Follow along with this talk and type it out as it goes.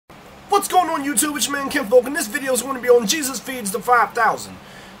What's going on YouTube? It's your man Kim Folk, and this video is going to be on Jesus feeds the 5,000.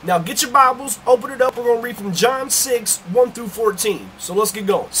 Now get your Bibles, open it up, we're going to read from John 6, 1 through 14. So let's get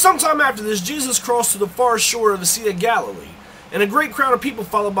going. Sometime after this, Jesus crossed to the far shore of the Sea of Galilee, and a great crowd of people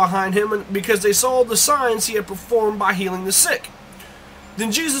followed behind him because they saw the signs he had performed by healing the sick.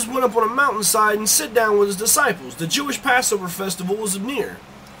 Then Jesus went up on a mountainside and sat down with his disciples. The Jewish Passover festival was near.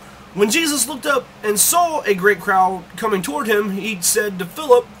 When Jesus looked up and saw a great crowd coming toward him, he said to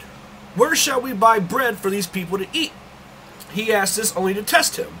Philip, "Where shall we buy bread for these people to eat?" He asked this only to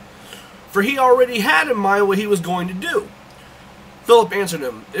test him, for he already had in mind what he was going to do. Philip answered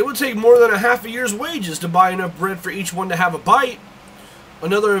him, "It would take more than a half a year's wages to buy enough bread for each one to have a bite."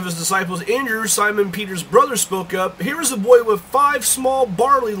 Another of his disciples, Andrew, Simon Peter's brother, spoke up, "Here is a boy with 5 small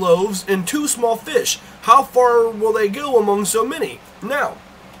barley loaves and 2 small fish. How far will they go among so many?" Now,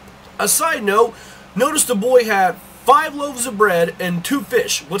 a side note, notice the boy had 5 loaves of bread and 2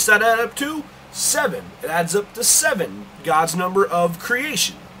 fish. What's that add up to? 7. It adds up to 7, God's number of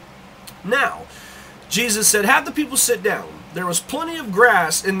creation. Now, Jesus said, "Have the people sit down." There was plenty of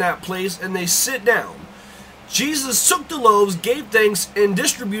grass in that place, and they sit down. Jesus took the loaves, gave thanks, and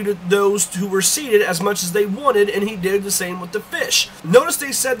distributed those who were seated as much as they wanted, and he did the same with the fish. Notice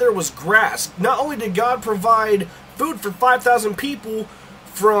they said there was grass. Not only did God provide food for 5,000 people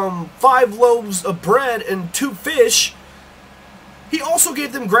from 5 loaves of bread and 2 fish, he also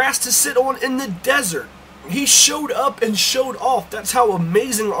gave them grass to sit on in the desert. He showed up and showed off. That's how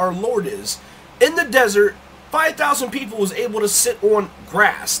amazing our Lord is. In the desert, 5,000 people was able to sit on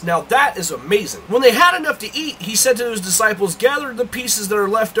grass. Now that is amazing. When they had enough to eat, he said to his disciples, "Gather the pieces that are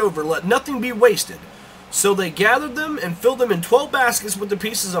left over. Let nothing be wasted." So they gathered them and filled them in 12 baskets with the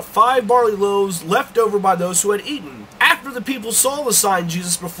pieces of 5 barley loaves left over by those who had eaten. After the people saw the sign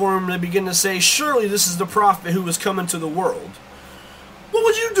Jesus performed, they began to say, "Surely this is the prophet who is coming to the world." What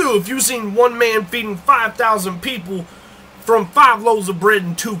would you do if you seen one man feeding 5,000 people from 5 loaves of bread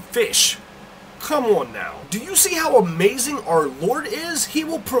and 2 fish? Come on now. Do you see how amazing our Lord is? He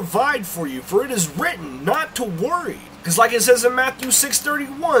will provide for you, for it is written not to worry. Because like it says in Matthew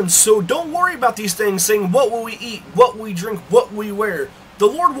 6:31, so don't worry about these things, saying, "What will we eat? What will we drink? What will we wear?" The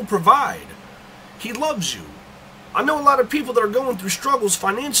Lord will provide. He loves you. I know a lot of people that are going through struggles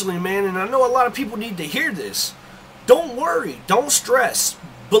financially, man, and I know a lot of people need to hear this. Don't worry. Don't stress.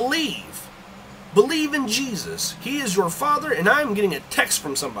 Believe. Believe in Jesus. He is your Father, and I am getting a text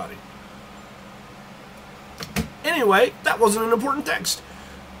from somebody. Anyway, that wasn't an important text.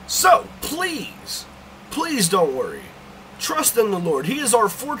 So, please don't worry. Trust in the Lord. He is our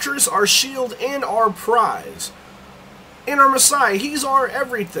fortress, our shield, and our prize. And our Messiah. He's our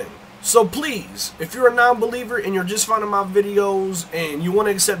everything. So please, if you're a non-believer and you're just finding my videos and you want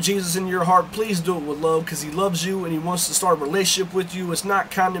to accept Jesus in your heart, please do it with love, because he loves you and he wants to start a relationship with you. It's not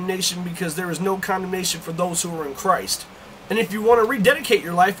condemnation, because there is no condemnation for those who are in Christ. And if you want to rededicate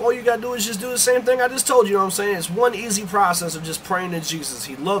your life, all you got to do is just do the same thing I just told you, know what I'm saying? It's one easy process of just praying to Jesus.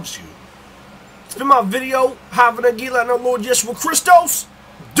 He loves you. It's been my video. Hava Nagila and our Lord Yeshua Christos.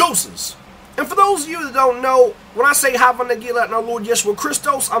 Deuces. And for those of you that don't know, when I say Hava Nagila and our Lord Yeshua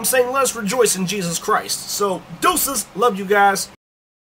Christos, I'm saying let us rejoice in Jesus Christ. So, deuces. Love you guys.